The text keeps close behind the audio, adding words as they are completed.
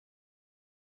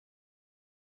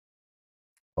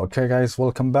Okay guys,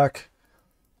 welcome back.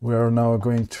 We are now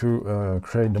going to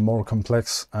create the more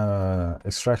complex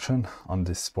extraction on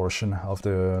this portion of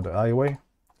the highway.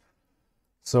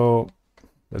 So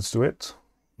let's do it.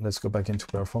 Let's go back into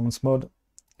performance mode.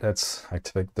 Let's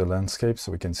activate the landscape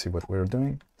so we can see what we're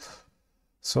doing.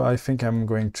 So I think I'm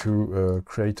going to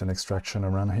create an extraction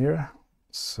around here.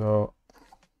 So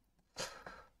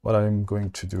what I'm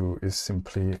going to do is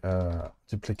simply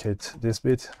duplicate this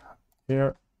bit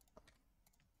here.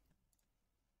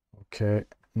 Okay,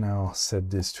 now set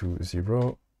this to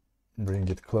 0, bring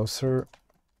it closer.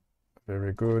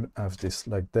 Very good. Have this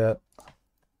like that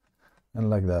and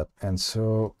like that. And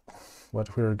so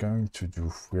what we're going to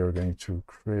do, we are going to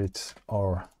create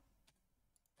our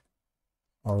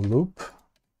loop.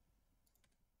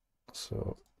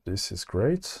 So this is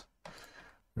great.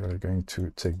 We are going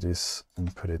to take this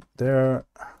and put it there.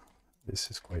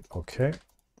 This is quite okay.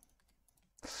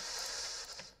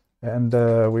 And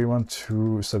we want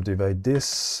to subdivide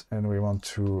this, and we want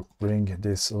to bring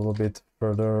this a little bit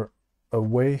further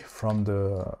away from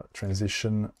the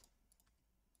transition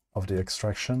of the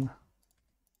extraction,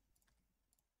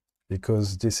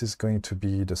 because this is going to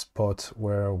be the spot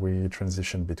where we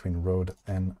transition between road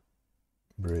and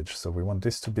bridge. So we want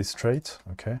this to be straight,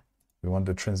 okay? We want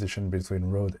the transition between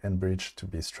road and bridge to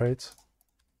be straight.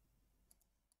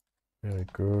 Very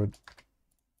good.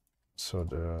 So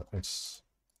it's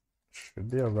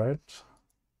should be all right.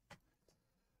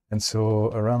 And so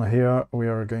around here, we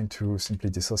are going to simply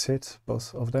dissociate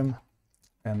both of them.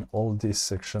 And all this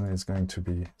section is going to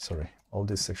be, all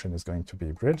this section is going to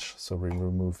be bridge. So we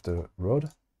remove the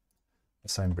road,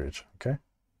 assign bridge, okay?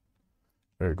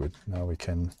 Very good. Now we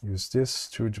can use this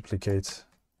to duplicate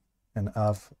and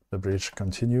have the bridge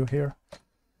continue here.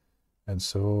 And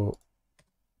so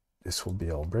this will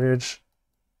be our bridge.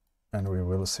 And we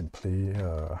will simply,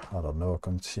 I don't know,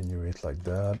 continue it like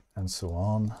that, and so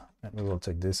on. And we will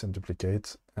take this and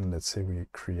duplicate, and let's say we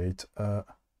create a,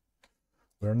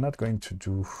 we're not going to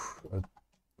do a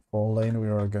 4-lane, we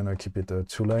are going to keep it a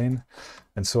 2-lane.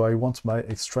 And so I want my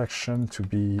extraction to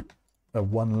be a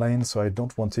 1-lane, so I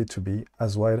don't want it to be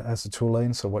as wide as a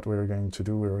 2-lane. So what we're going to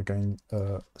do, we're going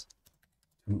to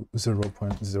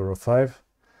 0.05,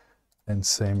 and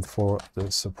same for the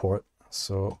support.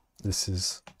 So this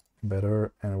is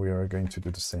better, and we are going to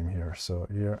do the same here. So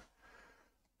here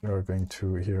we are going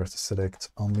to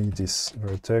select only this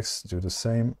vertex, do the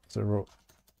same,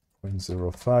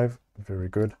 0.05, very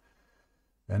good.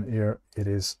 And here it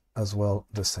is as well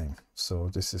the same. So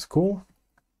this is cool.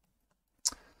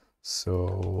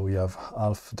 So we have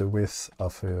half the width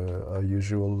of a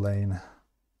usual lane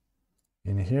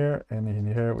in here, and in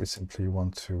here we simply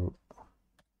want to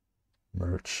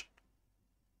merge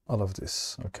all of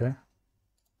this, okay?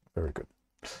 Very good.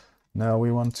 Now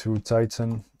we want to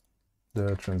tighten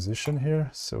the transition here,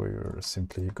 so we're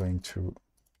simply going to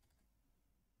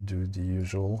do the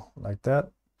usual like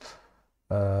that.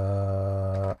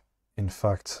 In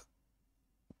fact,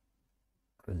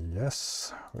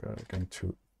 yes, we are going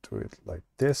to do it like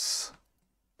this.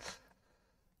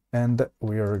 And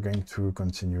we are going to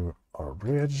continue our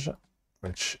bridge,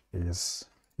 which is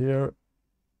here,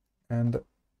 and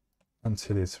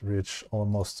until it's reached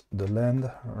almost the land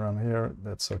around here.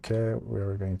 That's okay. We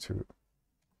are going to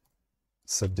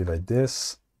subdivide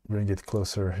this, bring it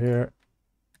closer here,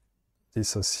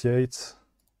 dissociate,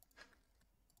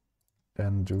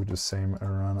 and do the same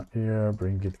around here,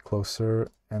 bring it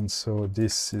closer. And so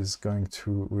this is going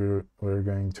to, we're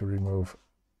going to remove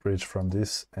bridge from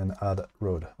this and add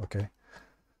road, okay?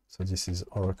 So this is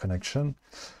our connection.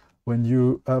 When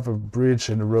you have a bridge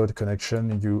and a road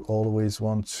connection, you always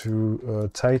want to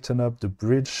tighten up the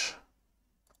bridge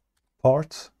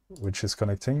part, which is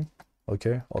connecting,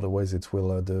 okay? Otherwise it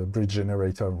will, the bridge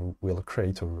generator will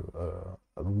create a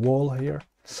wall here.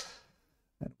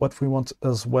 And what we want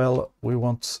as well, we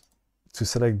want to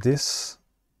select this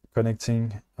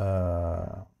connecting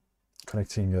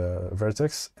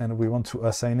vertex, and we want to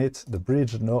assign it the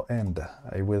bridge no end.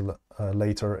 I will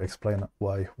later explain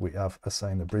why we have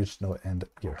assigned a bridge no end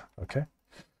here, okay?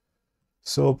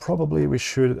 So probably we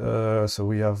should, so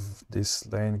we have this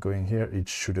lane going here. It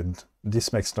shouldn't,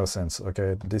 this makes no sense,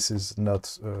 okay? This is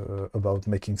not about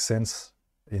making sense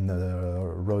in a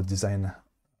road design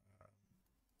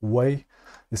way.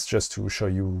 It's just to show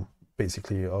you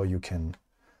basically how you can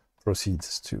proceed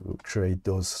to create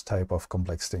those type of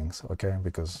complex things, okay?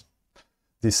 Because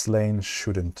this lane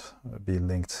shouldn't be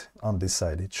linked on this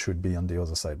side, it should be on the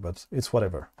other side, but it's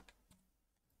whatever.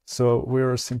 So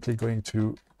we're simply going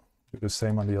to do the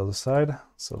same on the other side.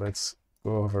 So let's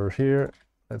go over here,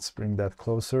 let's bring that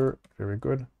closer, very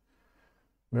good.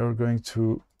 We are going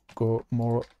to go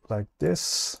more like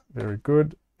this. Very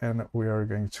good. And we are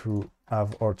going to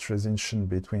have our transition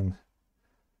between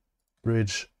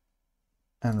bridge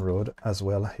and road as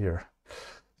well here.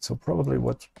 So probably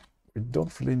what we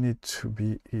don't really need to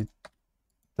be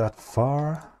that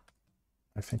far.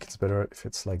 I think it's better if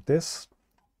it's like this.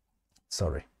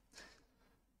 Sorry.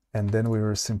 And then we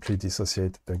will simply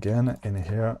dissociate again. In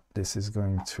here, this is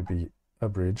going to be a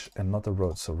bridge and not a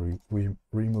road. So we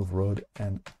remove road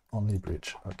and only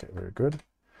bridge. Okay, very good.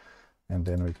 And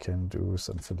then we can do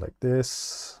something like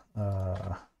this.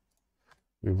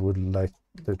 We would like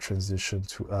the transition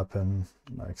to happen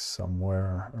like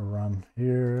somewhere around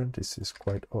here. This is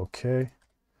quite okay.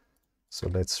 So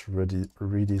let's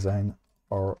redesign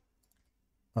our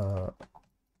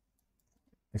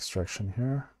extraction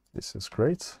here. This is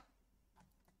great.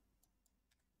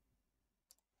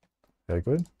 Very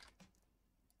good.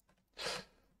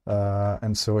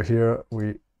 And so here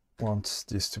we want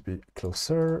this to be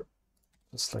closer,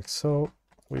 just like so.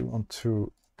 We want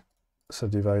to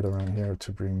subdivide around here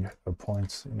to bring a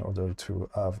point in order to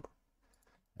have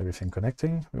everything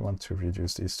connecting. We want to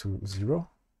reduce this to 0.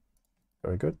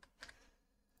 Very good.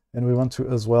 And we want to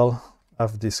as well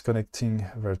have this connecting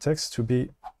vertex to be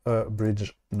a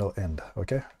bridge no end.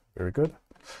 Okay, very good.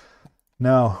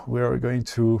 Now we are going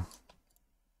to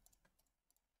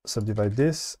subdivide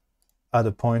this, add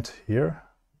a point here,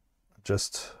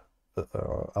 just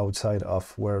outside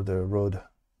of where the road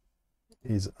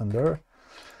is under.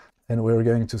 And we're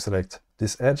going to select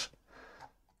this edge.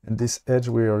 And this edge,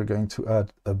 we are going to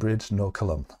add a bridge no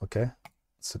column. Okay,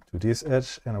 so to this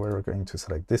edge, and we're going to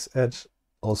select this edge,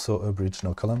 also a bridge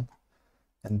no column,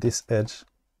 and this edge,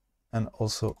 and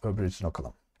also a bridge no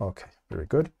column. Okay, very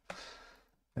good.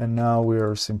 And now we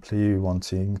are simply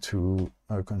wanting to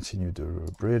continue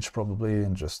the bridge probably,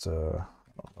 and just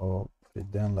put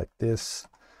it down like this.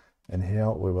 And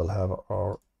here we will have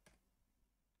our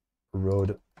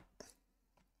road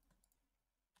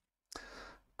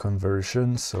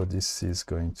conversion. So this is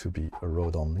going to be a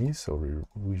road only. So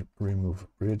we remove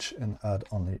bridge and add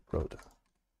only road.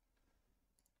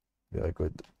 Very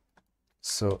good.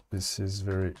 So this is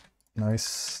very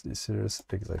nice. This is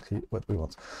exactly what we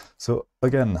want. So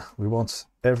again, we want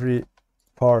every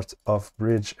part of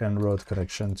bridge and road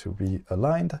connection to be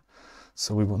aligned.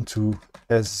 So we want to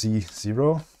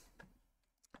SZ0.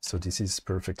 So this is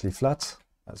perfectly flat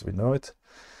as we know it.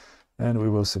 And we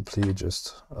will simply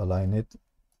just align it.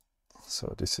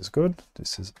 So this is good.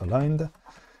 This is aligned.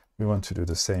 We want to do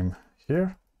the same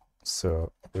here.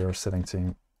 So we are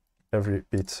selecting every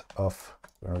bit of,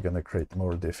 we're going to create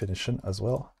more definition as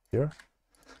well here.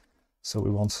 So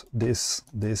we want this,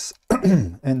 this,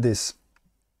 and this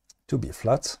to be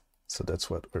flat. So that's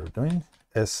what we're doing.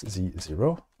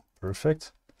 SZ0,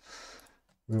 perfect.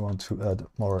 We want to add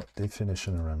more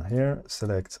definition around here.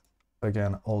 Select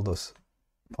again all those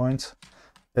points,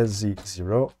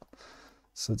 SZ0.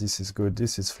 So this is good,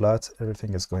 this is flat,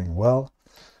 everything is going well.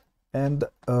 And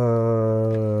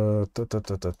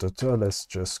let's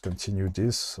just continue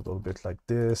this a little bit like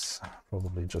this.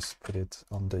 Probably just put it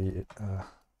on the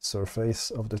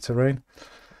surface of the terrain.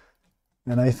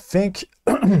 And I think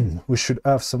we should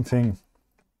have something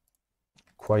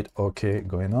quite okay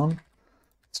going on.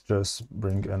 Let's just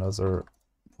bring another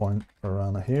point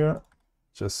around here,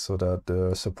 just so that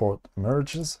the support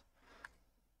emerges.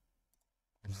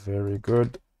 Very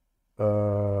good.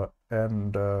 Yeah,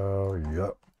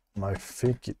 I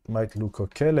think it might look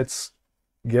okay. Let's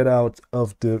get out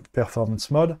of the performance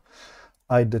mode,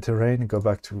 hide the terrain, go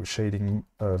back to shading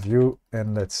view,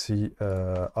 and let's see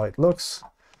how it looks.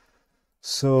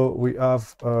 So we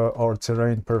have our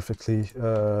terrain perfectly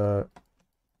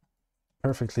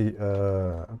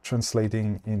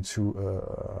translating into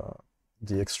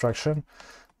the extraction.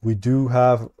 We do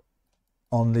have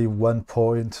only one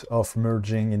point of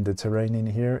merging in the terrain in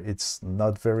here. It's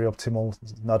not very optimal,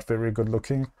 not very good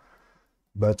looking,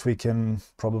 but we can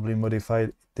probably modify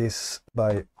this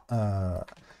by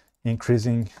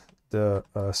increasing the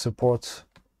support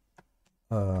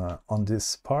on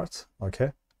this part.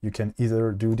 Okay, you can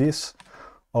either do this,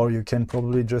 or you can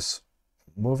probably just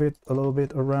move it a little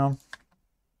bit around.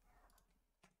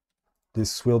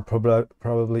 This will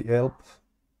probably help.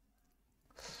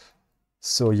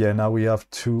 So yeah, now we have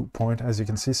 2 points, as you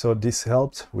can see. So this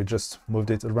helped. We just moved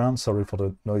it around. Sorry for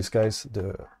the noise, guys.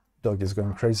 The dog is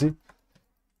going crazy.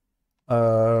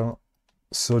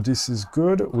 So this is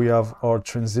good. We have our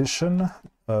transition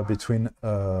between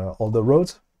all the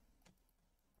roads.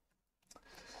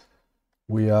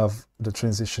 We have the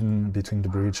transition between the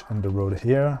bridge and the road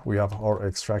here. We have our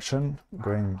extraction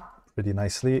going pretty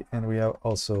nicely, and we have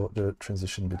also the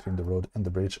transition between the road and the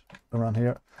bridge around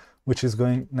here, which is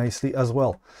going nicely as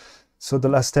well. So the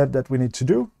last step that we need to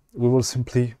do, we will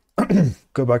simply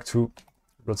go back to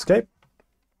Roadscape,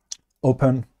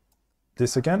 open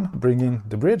this again, bring in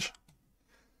the bridge.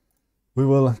 We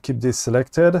will keep this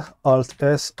selected, Alt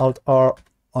S, Alt R,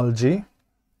 Alt G,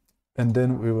 and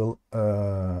then we will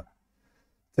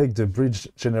take the bridge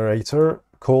generator,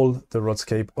 call the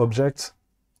Roadscape object,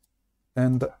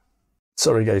 and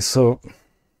sorry guys, so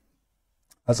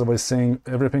as I was saying,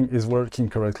 everything is working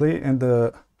correctly, and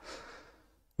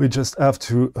we just have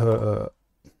to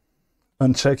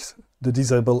uncheck the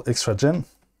disable extra gen,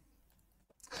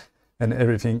 and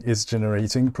everything is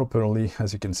generating properly.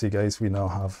 As you can see guys, we now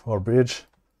have our bridge,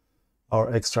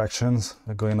 our extractions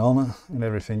are going on, and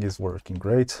everything is working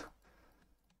great,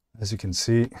 as you can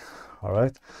see. All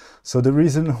right, so the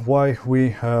reason why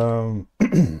we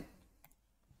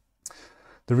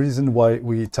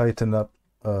tighten up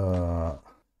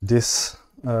this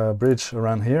bridge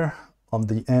around here on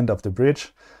the end of the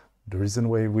bridge, the reason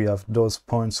why we have those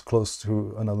points close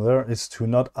to another is to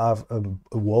not have a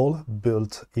wall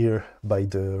built here by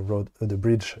the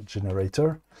bridge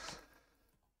generator.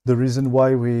 The reason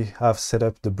why we have set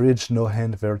up the bridge no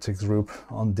end vertex group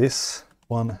on this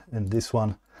one and this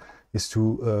one is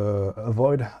to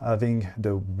avoid having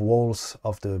the walls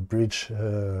of the bridge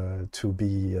to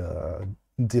be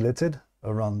deleted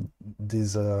around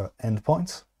these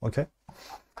endpoints. Okay,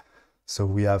 so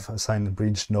we have assigned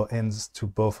bridge no ends to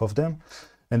both of them,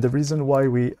 and the reason why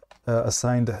we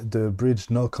assigned the bridge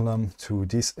no column to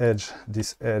this edge,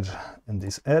 and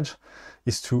this edge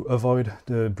is to avoid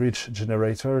the bridge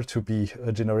generator to be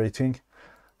generating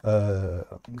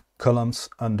columns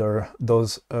under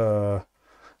those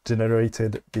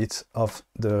generated bits of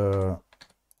the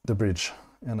bridge.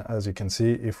 And as you can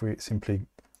see, if we simply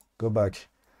go back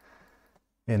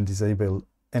and disable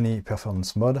any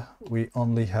performance mode, we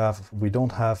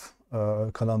don't have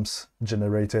columns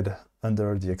generated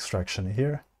under the extraction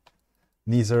here,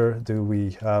 neither do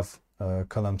we have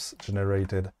columns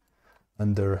generated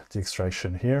under the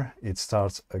extraction here. It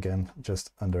starts again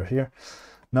just under here.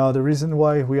 Now the reason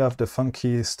why we have the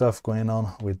funky stuff going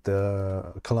on with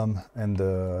the column and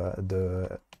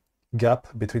the gap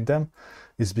between them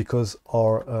is because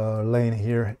our lane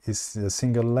here is a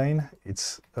single lane.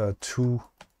 It's too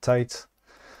tight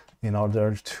in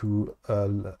order to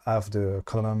have the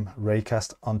column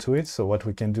raycast onto it. So what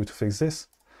we can do to fix this,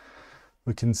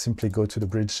 we can simply go to the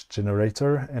bridge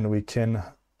generator and we can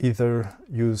either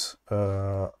use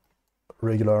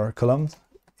regular columns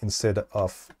instead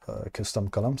of custom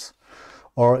columns,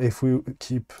 or if we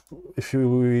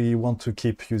want to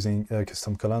keep using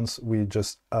custom columns, we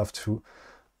just have to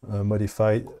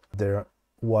modify their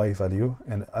Y value,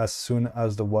 and as soon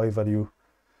as the Y value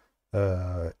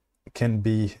can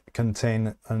be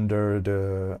contained under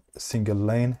the single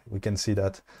lane, we can see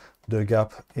that the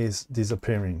gap is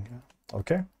disappearing.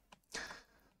 Okay,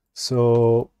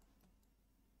 so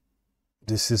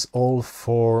this is all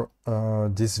for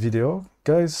this video,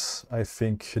 guys. I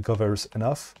think it covers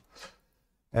enough,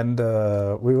 and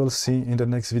we will see in the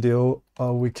next video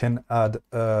how we can add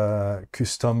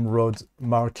custom road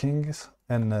markings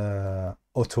and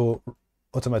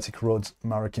automatic road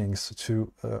markings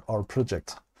to our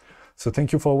project. So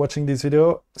thank you for watching this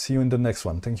video. See you in the next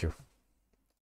one. Thank you.